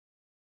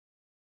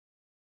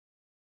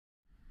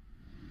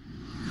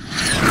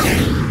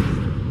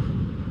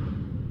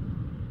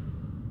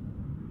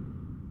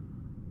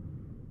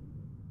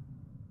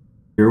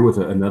here with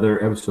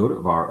another episode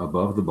of our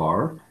Above the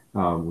Bar.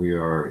 We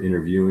are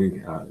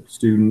interviewing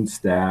students,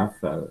 staff,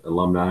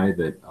 alumni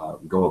that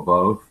go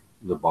above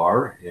the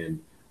bar and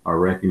are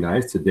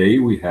recognized. Today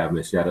we have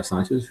Miss Yara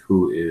Sanchez,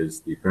 who is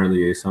the Parent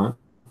Liaison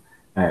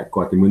at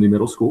Coatimundi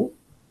Middle School.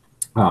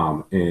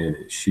 And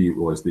she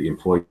was the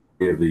Employee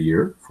of the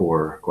Year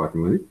for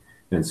Coatimundi.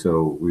 And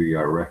so we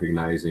are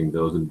recognizing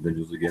those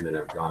individuals again that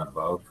have gone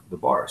above the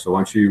bar. So why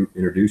don't you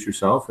introduce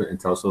yourself and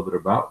tell us a little bit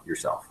about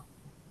yourself?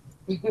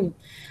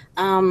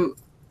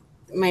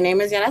 My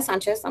name is Yara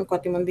Sanchez. I'm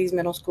Coatimundi's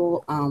middle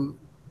school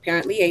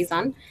parent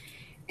liaison.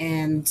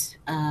 And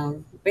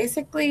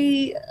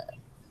basically,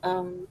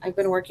 I've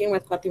been working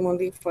with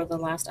Coatimundi for the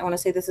last, I want to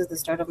say this is the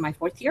start of my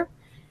 4th year.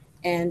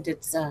 And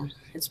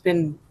it's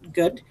been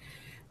good,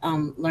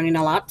 learning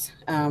a lot.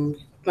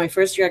 My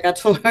first year, I got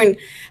to learn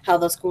how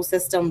the school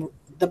system,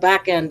 the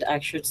back end, I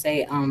should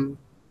say, or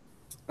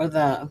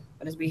what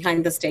is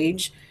behind the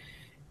stage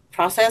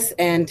process.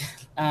 And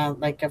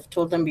like I've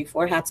told them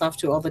before, hats off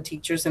to all the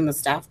teachers and the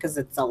staff, because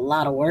it's a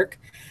lot of work.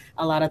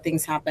 A lot of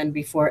things happen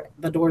before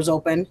the doors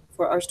open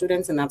for our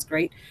students, and that's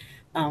great.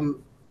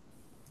 Um,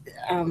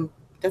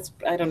 that's,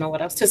 I don't know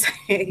what else to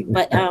say,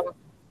 but I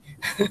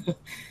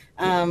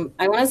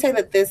want to say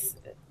that this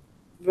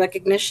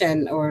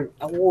recognition or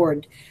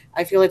award,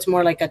 I feel it's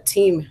more like a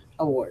team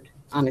award,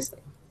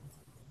 honestly.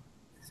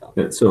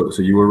 So,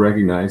 So you were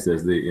recognized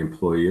as the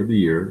Employee of the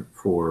Year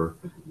for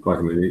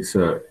Coatimundi.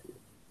 So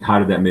how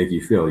did that make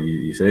you feel?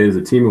 You say it's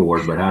a team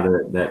award, but how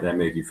did that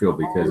make you feel?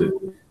 Because it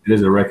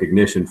is a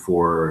recognition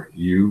for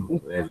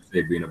you as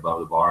they being above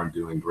the bar and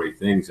doing great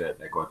things at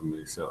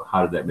Coatimundi. So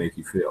how did that make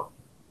you feel?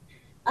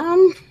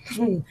 um,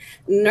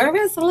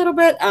 nervous a little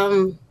bit.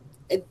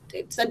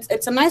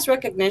 It's a nice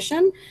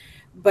recognition,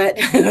 but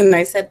and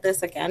I said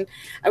this again,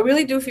 I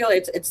really do feel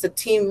it's a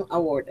team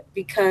award,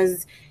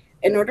 because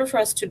in order for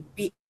us to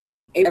be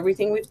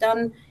everything we've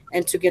done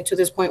and to get to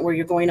this point where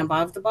you're going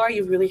above the bar,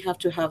 you really have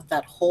to have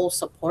that whole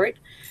support.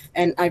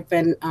 And I've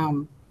been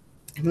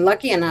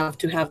lucky enough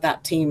to have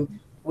that team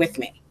with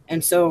me,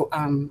 and so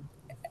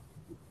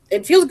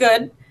it feels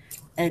good.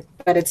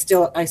 But it's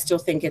still, I still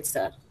think it's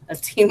a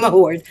team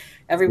award.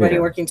 Everybody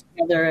Yeah. working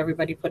together,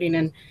 everybody putting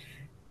in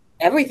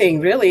everything,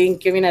 really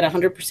giving it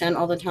 100%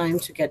 all the time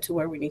to get to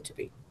where we need to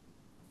be.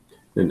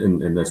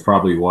 And that's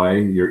probably why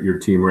your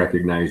team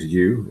recognized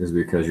you, is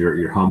because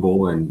you're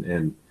humble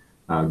and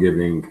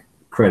giving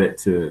credit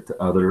to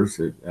others,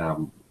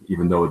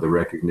 even though the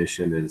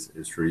recognition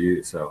is for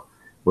you. So,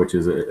 which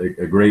is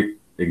a great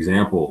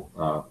example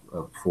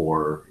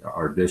for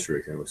our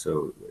district, and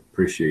so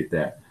appreciate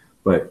that.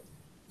 But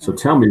so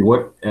tell me,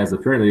 what, as a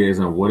parent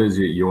liaison, what is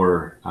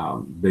your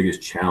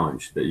biggest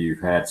challenge that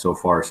you've had so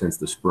far since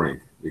the spring?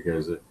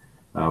 Because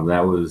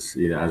that was,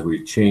 as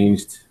we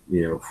changed,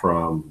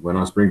 from went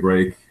on spring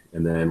break,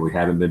 and then we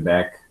haven't been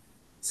back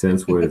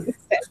since with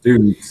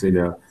students,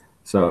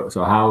 So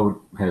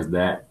how has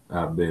that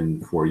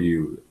been for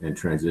you in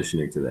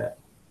transitioning to that?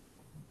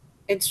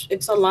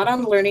 It's a lot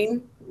of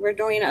learning. We're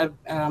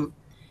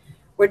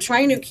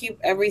trying to keep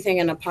everything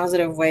in a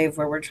positive wave,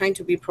 where we're trying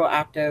to be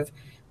proactive,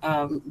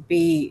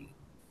 be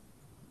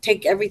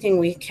take everything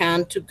we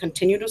can to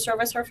continue to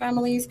service our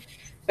families.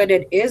 But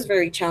it is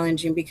very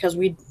challenging, because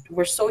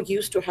we're so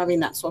used to having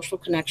that social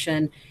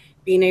connection,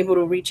 being able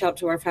to reach out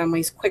to our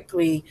families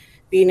quickly,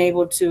 being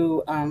able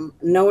to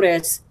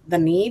notice the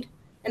need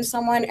in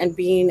someone, and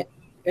being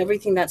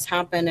everything that's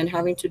happened and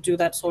having to do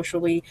that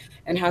socially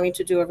and having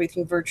to do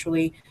everything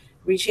virtually.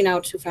 Reaching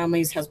out to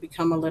families has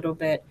become a little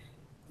bit,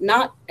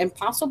 not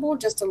impossible,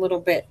 just a little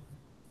bit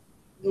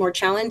more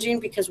challenging,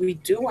 because we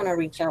do want to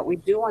reach out. We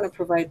do want to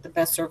provide the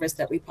best service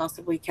that we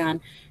possibly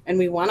can. And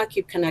we want to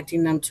keep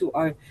connecting them to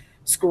our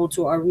school,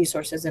 to our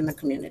resources in the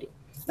community.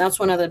 That's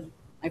one of the,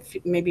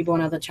 maybe one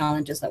of the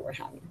challenges that we're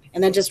having.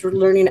 And then just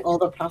learning all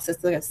the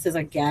processes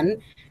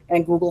again,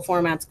 and Google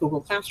formats,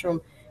 Google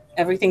Classroom,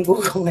 everything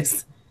Google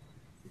is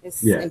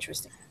Yeah,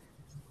 interesting.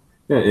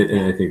 yeah, Yeah.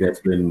 and I think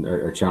that's been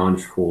a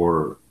challenge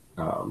for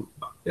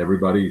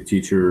everybody,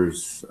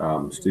 teachers,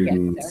 Yes,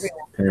 students,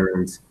 everyone.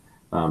 parents,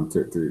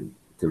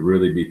 to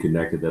really be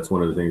connected. That's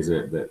one of the things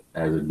that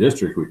as a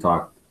district we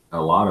talk a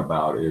lot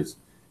about, is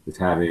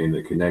having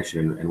the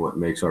connection. And what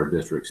makes our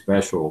district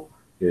special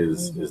Hmm.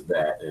 is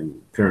that, and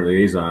parent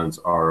liaisons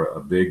are a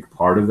big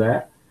part of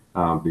that,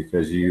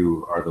 because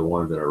you are the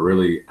ones that are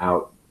really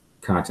out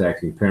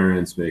contacting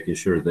parents, making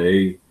sure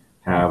they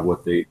have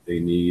what they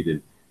need.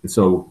 And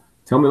so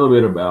tell me a little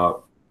bit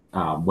about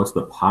what's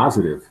the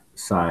positive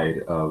side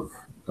of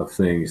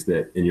things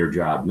that in your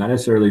job, not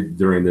necessarily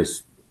during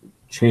this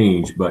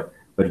change, but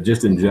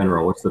just in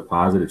general, what's the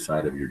positive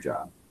side of your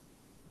job?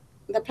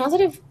 The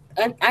positive,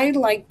 I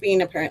like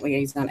being a parent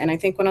liaison. And I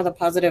think one of the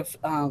positive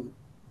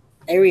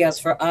areas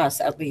for us,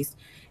 at least,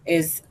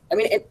 is, I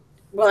mean,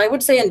 well, I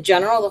would say in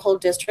general, the whole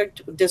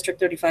District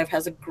 35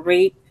 has a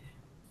great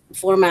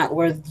format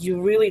where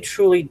you really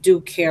truly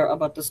do care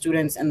about the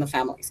students and the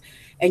families,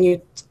 and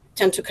you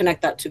tend to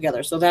connect that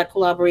together. So that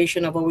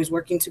collaboration of always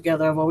working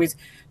together, of always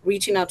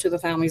reaching out to the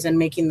families and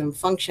making them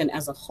function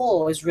as a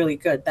whole, is really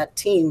good. That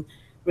team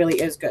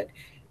really is good.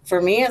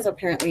 For me as a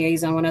parent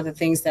liaison, one of the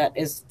things that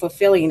is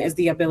fulfilling is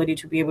the ability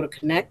to be able to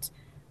connect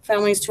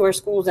families to our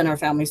schools and our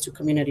families to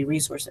community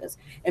resources,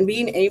 and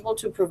being able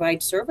to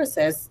provide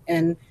services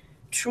and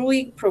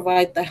truly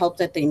provide the help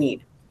that they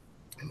need,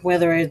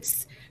 whether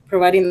it's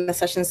providing the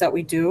sessions that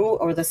we do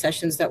or the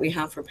sessions that we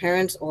have for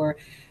parents, or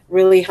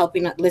really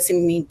helping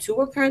listening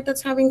to a parent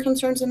that's having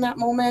concerns in that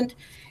moment,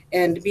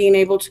 and being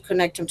able to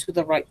connect them to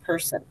the right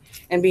person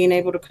and being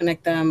able to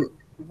connect them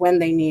when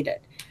they need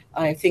it.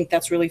 I think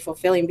that's really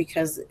fulfilling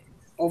because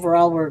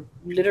overall we're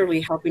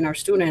literally helping our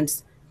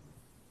students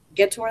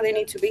get to where they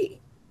need to be.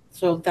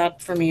 So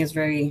that for me is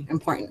very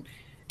important.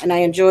 And I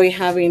enjoy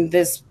having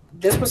this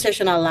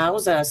position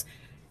allows us,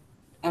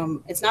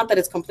 it's not that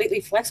it's completely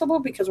flexible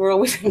because we're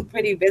always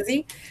pretty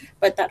busy,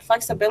 but that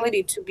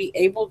flexibility to be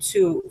able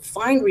to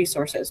find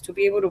resources, to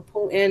be able to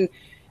pull in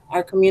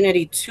our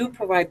community to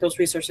provide those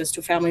resources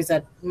to families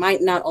that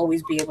might not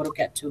always be able to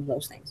get to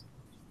those things.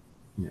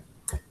 Yeah.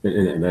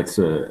 And that's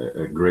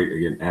a great,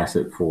 again,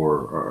 asset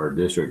for our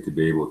district to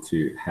be able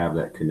to have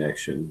that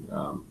connection.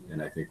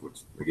 And I think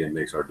which, again,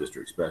 makes our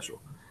district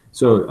special.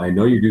 So I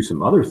know you do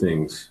some other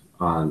things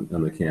on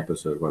the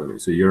campus of Guadalupe.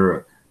 So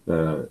you're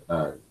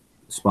a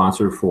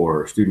sponsor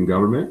for student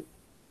government.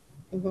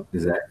 Mm-hmm.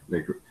 Is that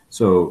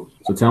so?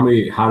 So tell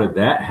me, how did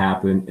that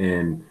happen,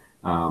 and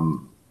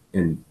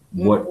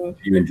what Mm-hmm. do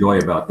you enjoy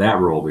about that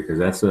role? Because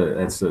that's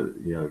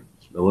a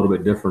a little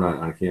bit different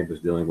on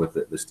campus, dealing with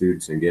the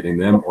students and getting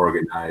them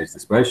organized,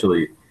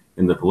 especially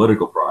in the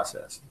political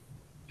process.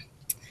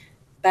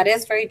 That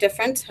is very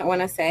different, I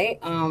want to say.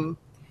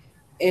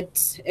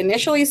 It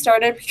initially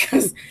started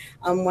because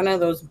I'm one of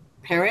those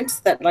parents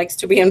that likes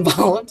to be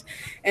involved.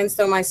 And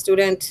so my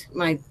student,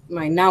 my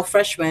now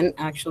freshman,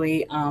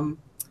 actually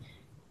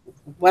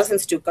was in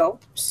Stuco.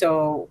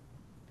 So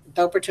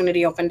the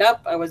opportunity opened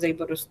up. I was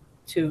able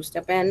to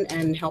step in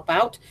and help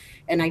out,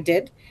 and I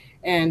did.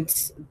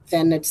 And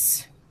then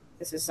this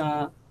is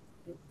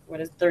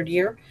what is third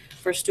year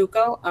for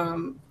Stuco.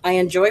 I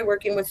enjoy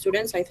working with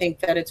students. I think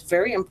that it's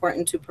very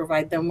important to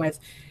provide them with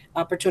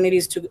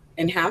opportunities to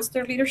enhance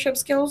their leadership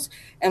skills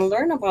and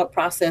learn about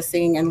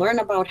processing and learn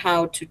about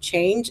how to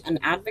change and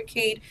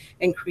advocate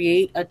and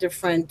create a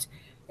different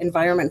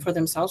environment for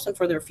themselves and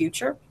for their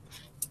future.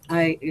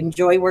 I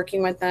enjoy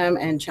working with them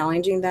and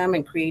challenging them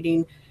and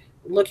creating,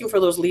 looking for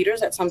those leaders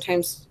that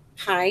sometimes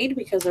hide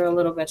because they're a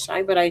little bit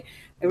shy. But I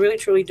really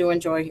truly do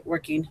enjoy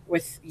working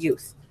with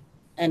youth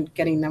and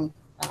getting them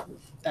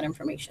that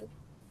information.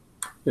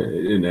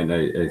 And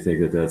I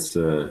think that's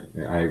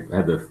I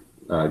had the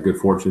good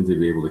fortune to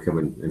be able to come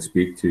and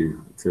speak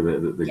to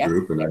the Yes.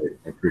 group, and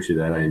I appreciate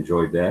that. I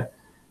enjoyed that.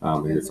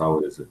 And it's Mhm.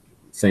 always the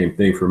same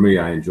thing for me.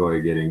 I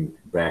enjoy getting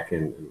back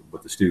in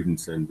with the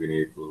students and being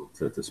able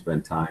to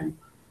spend time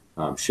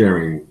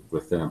sharing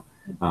with them.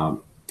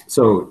 Um,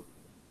 so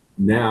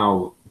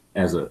now,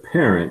 as a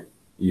parent,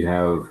 you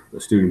have a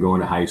student going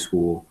to high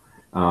school.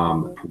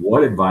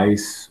 What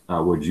advice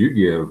would you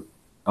give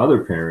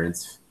other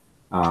parents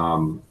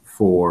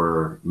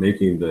for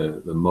making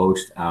the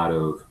most out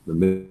of the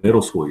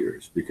middle school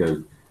years? Because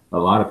a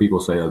lot of people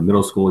say the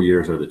middle school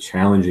years are the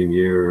challenging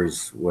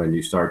years when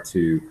you start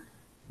to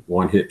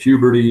one hit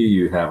puberty.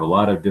 You have a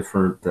lot of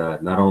different,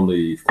 not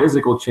only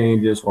physical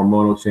changes,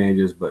 hormonal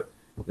changes, but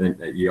then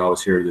you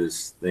always hear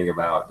this thing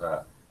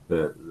about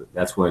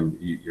that's when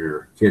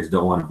your kids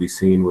don't want to be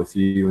seen with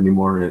you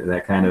anymore, and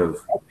that kind of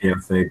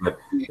thing. But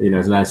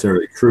it's not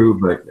necessarily true,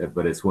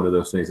 but it's one of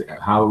those things.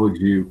 How would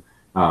you,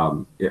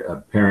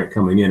 a parent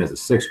coming in as a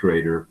sixth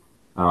grader,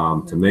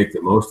 to make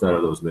the most out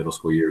of those middle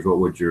school years? What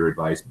would your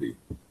advice be?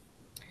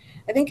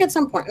 I think it's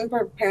important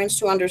for parents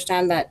to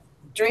understand that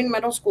during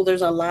middle school,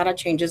 there's a lot of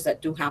changes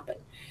that do happen.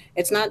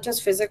 It's not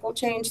just physical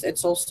change,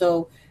 it's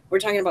also, we're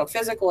talking about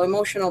physical,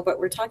 emotional, but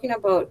we're talking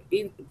about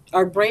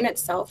our brain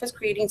itself is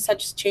creating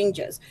such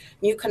changes,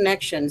 new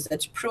connections,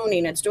 it's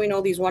pruning, it's doing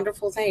all these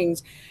wonderful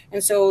things.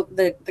 And so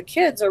the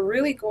kids are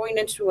really going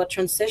into a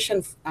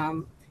transition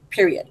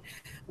period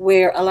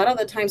where a lot of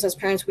the times as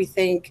parents, we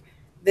think,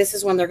 this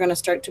is when they're going to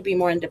start to be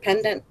more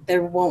independent. They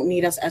won't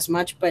need us as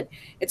much, but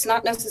it's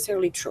not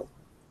necessarily true.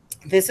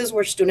 This is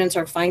where students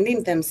are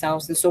finding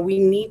themselves. And so we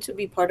need to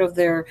be part of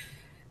their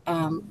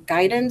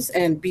guidance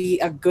and be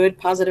a good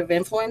positive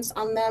influence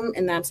on them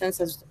in that sense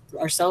as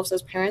ourselves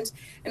as parents.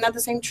 And at the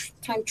same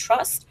time,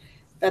 trust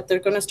that they're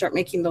going to start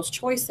making those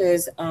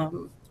choices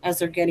as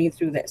they're getting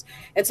through this.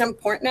 It's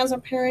important as a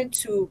parent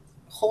to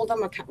hold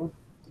them accountable,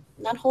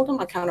 not hold them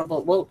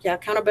accountable. Well, yeah,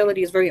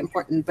 accountability is very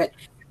important, but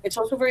it's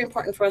also very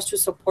important for us to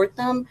support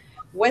them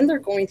when they're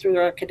going through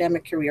their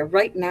academic career.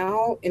 Right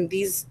now, in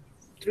these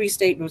three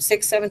stages,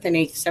 sixth, seventh, and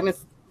eighth,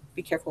 seventh,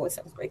 be careful with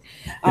seventh grade.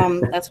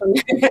 That's when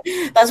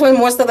that's when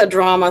most of the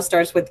drama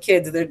starts with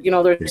kids.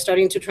 They're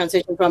starting to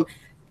transition from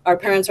our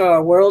parents are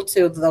our world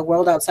to the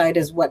world outside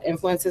is what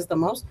influences the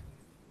most.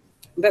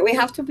 But we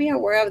have to be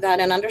aware of that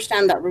and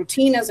understand that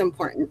routine is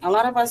important. A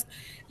lot of us,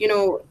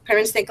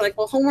 parents think like,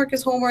 well, homework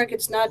is homework.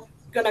 It's not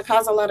going to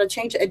cause a lot of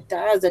change. It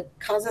does. It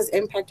causes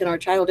impact in our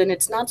child. And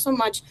it's not so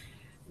much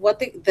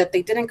that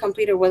they didn't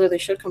complete or whether they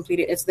should complete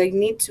it. It's they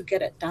need to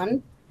get it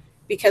done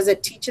because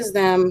it teaches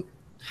them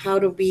how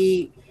to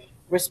be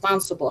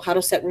responsible, how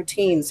to set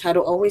routines, how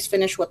to always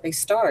finish what they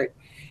start.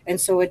 And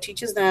so it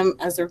teaches them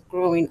as they're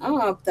growing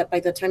up that by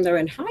the time they're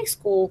in high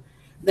school,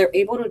 they're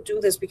able to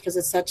do this because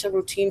it's such a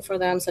routine for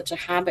them, such a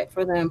habit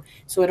for them.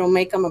 So it'll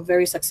make them a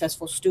very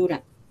successful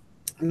student.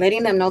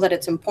 Letting them know that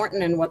it's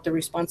important and what the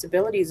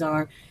responsibilities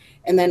are,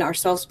 and then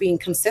ourselves being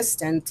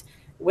consistent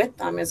with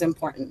them is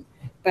important.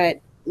 But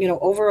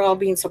overall,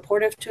 being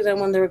supportive to them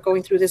when they're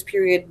going through this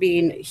period,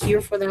 being here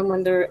for them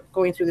when they're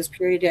going through this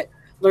period,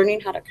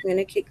 learning how to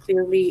communicate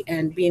clearly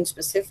and being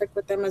specific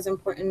with them is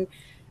important.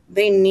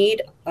 They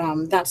need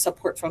that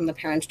support from the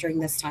parents during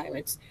this time.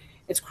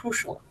 It's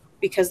crucial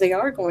because they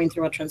are going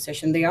through a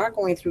transition. They are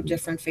going through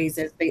different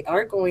phases. They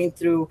are going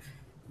through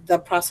the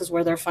process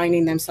where they're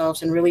finding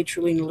themselves and really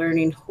truly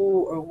learning who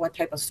or what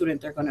type of student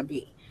they're going to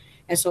be.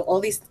 And so all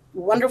these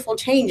wonderful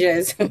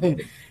changes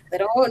that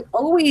don't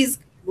always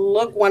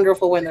look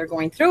wonderful when they're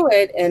going through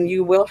it. And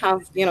you will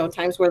have,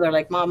 times where they're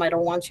like, Mom, I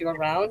don't want you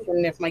around.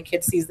 And if my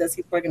kid sees this,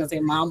 he's probably going to say,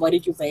 Mom, why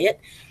did you say it?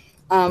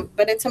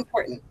 But it's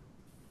important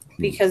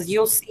because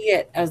you'll see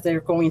it as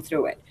they're going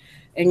through it.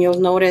 And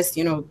you'll notice,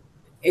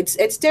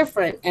 it's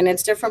different. And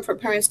it's different for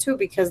parents too,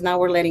 because now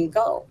we're letting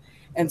go.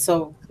 And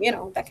so,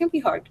 that can be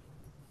hard.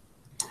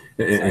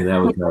 And that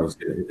was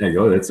there you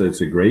go. It's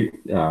a great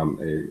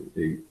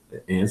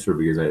answer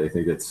because I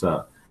think it's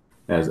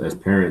as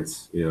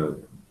parents,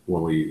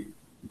 when we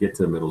get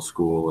to middle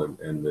school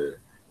and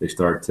they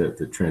start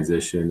to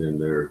transition and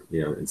they're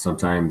and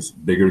sometimes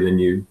bigger than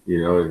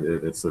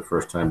it's the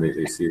first time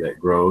they see that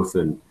growth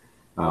and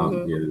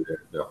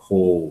the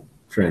whole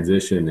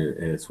transition,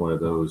 and it's one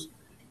of those.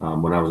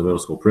 When I was a middle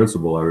school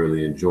principal, I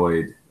really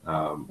enjoyed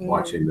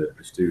watching the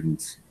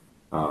students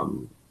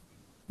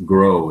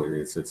grow, and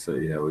it's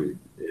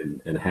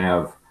and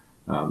have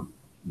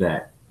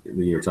that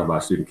when you're talking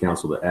about student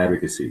council, the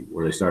advocacy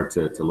where they start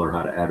to learn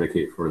how to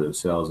advocate for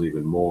themselves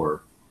even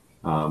more,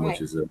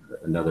 which is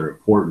another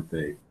important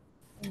thing.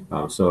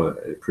 So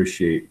I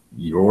appreciate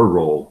your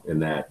role in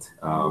that,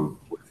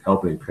 with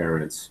helping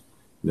parents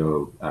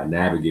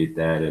navigate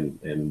that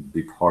and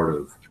be part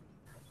of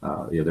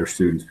their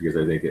students, because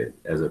I think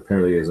as a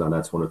parent liaison,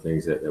 that's one of the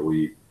things that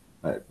we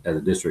as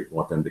a district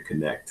want them to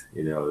connect,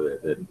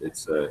 that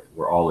it's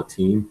we're all a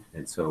team,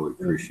 and so we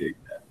appreciate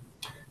that.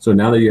 So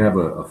now that you have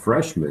a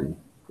freshman,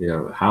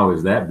 how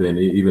has that been,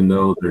 even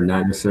though they're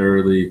not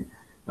necessarily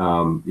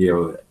on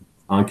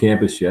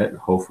campus yet,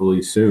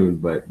 hopefully soon,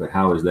 but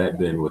how has that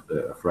been with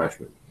a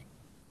freshman?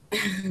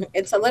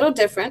 It's a little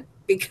different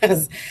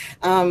because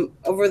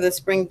over the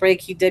spring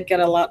break he did get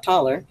a lot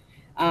taller.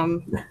 I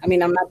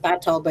mean, I'm not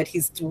that tall, but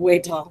he's way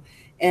tall,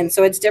 and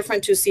so it's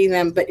different to see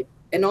them. But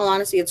in all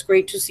honesty, it's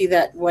great to see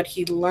that what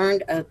he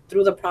learned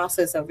through the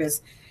process of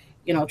his,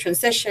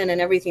 transition and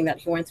everything that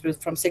he went through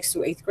from 6th to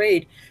 8th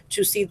grade,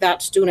 to see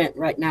that student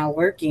right now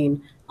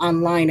working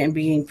online and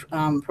being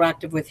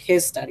proactive with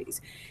his studies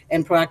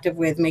and proactive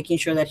with making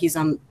sure that he's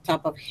on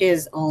top of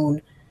his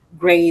own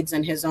grades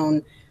and his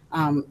own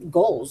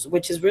goals,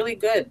 which is really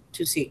good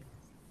to see.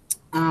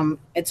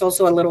 It's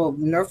also a little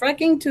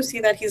nerve-wracking to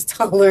see that he's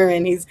taller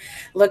and he's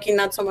looking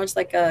not so much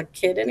like a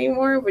kid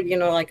anymore, but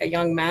like a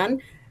young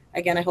man.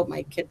 Again, I hope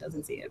my kid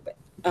doesn't see it, but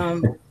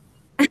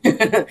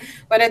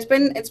but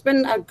it's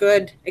been a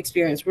good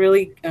experience.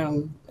 Really,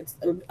 it's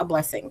a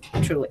blessing,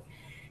 truly,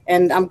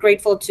 and I'm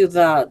grateful to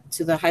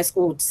the high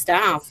school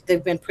staff.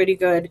 They've been pretty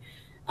good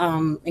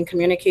in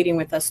communicating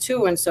with us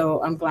too, and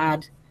so I'm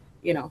glad.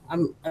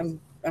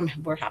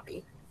 We're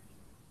happy.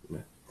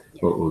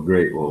 Well,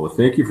 great. Well,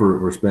 thank you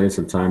for spending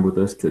some time with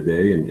us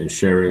today and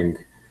sharing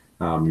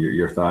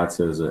your thoughts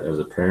as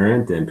a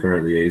parent and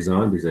parent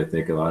liaison, because I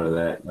think a lot of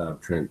that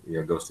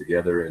goes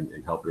together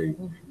in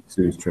helping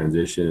students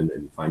transition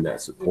and find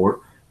that support.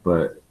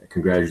 But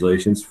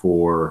congratulations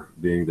for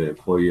being the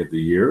Employee of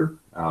the Year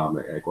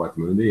at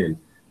Coatimundi,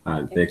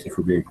 and thank you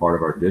for being part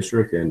of our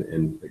district,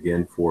 and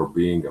again for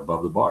being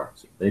above the bar.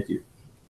 So thank you.